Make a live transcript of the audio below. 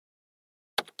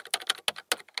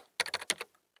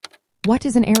What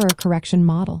is an error correction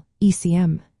model,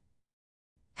 ECM?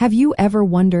 Have you ever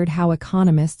wondered how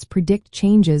economists predict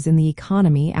changes in the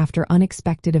economy after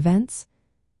unexpected events?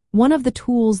 One of the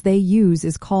tools they use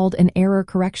is called an error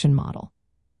correction model.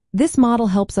 This model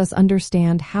helps us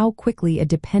understand how quickly a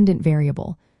dependent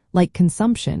variable, like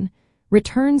consumption,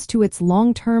 returns to its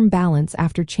long-term balance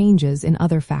after changes in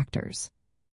other factors.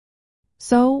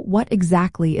 So, what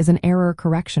exactly is an error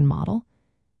correction model?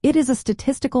 It is a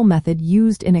statistical method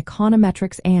used in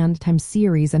econometrics and time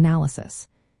series analysis.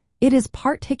 It is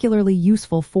particularly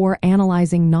useful for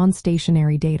analyzing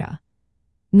non-stationary data.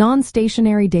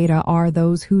 Non-stationary data are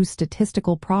those whose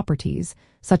statistical properties,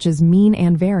 such as mean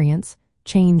and variance,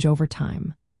 change over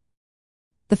time.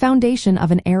 The foundation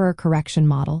of an error correction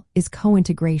model is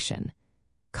cointegration.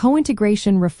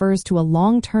 Cointegration refers to a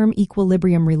long-term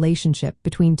equilibrium relationship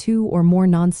between two or more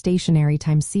non-stationary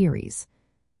time series.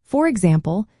 For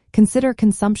example, consider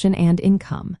consumption and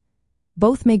income.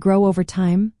 Both may grow over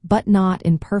time, but not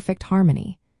in perfect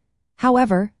harmony.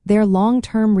 However, their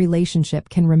long-term relationship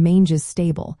can remain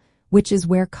stable, which is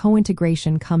where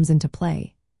cointegration comes into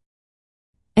play.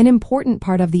 An important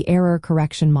part of the error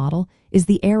correction model is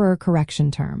the error correction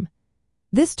term.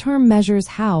 This term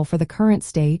measures how for the current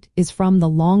state is from the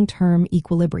long-term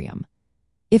equilibrium.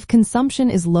 If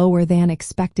consumption is lower than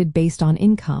expected based on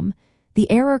income, the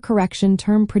error correction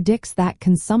term predicts that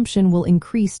consumption will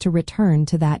increase to return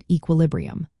to that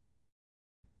equilibrium.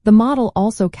 The model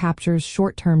also captures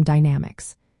short-term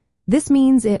dynamics. This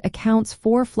means it accounts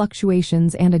for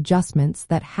fluctuations and adjustments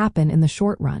that happen in the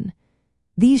short run.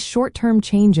 These short-term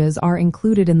changes are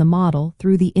included in the model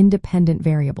through the independent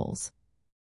variables.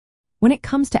 When it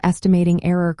comes to estimating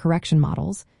error correction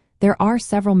models, there are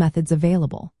several methods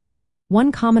available.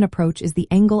 One common approach is the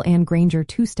Engle and Granger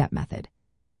two-step method.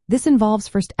 This involves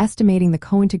first estimating the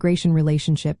cointegration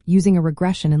relationship using a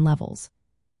regression in levels.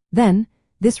 Then,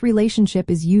 this relationship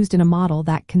is used in a model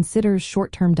that considers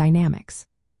short-term dynamics.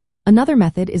 Another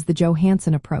method is the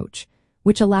Johansen approach,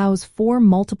 which allows for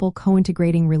multiple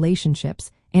cointegrating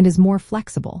relationships and is more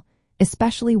flexible,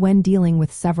 especially when dealing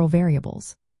with several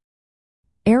variables.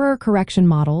 Error correction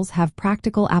models have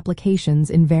practical applications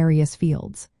in various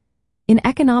fields. In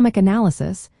economic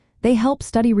analysis, they help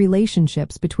study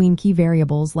relationships between key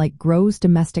variables like gross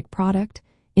domestic product,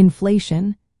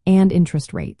 inflation, and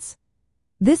interest rates.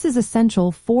 This is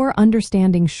essential for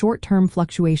understanding short-term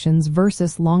fluctuations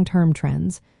versus long-term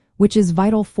trends, which is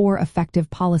vital for effective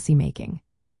policymaking.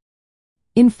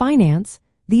 In finance,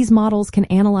 these models can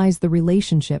analyze the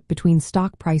relationship between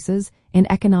stock prices and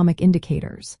economic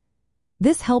indicators.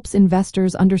 This helps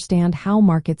investors understand how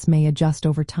markets may adjust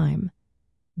over time.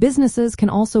 Businesses can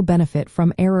also benefit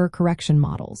from error correction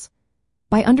models.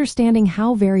 By understanding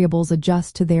how variables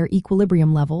adjust to their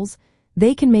equilibrium levels,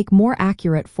 they can make more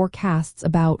accurate forecasts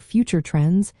about future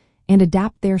trends and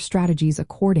adapt their strategies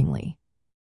accordingly.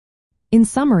 In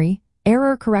summary,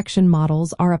 error correction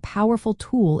models are a powerful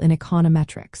tool in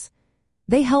econometrics.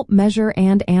 They help measure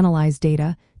and analyze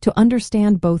data to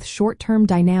understand both short-term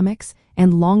dynamics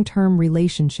and long-term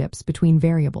relationships between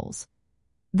variables.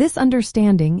 This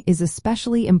understanding is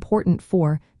especially important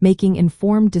for making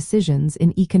informed decisions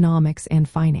in economics and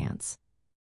finance.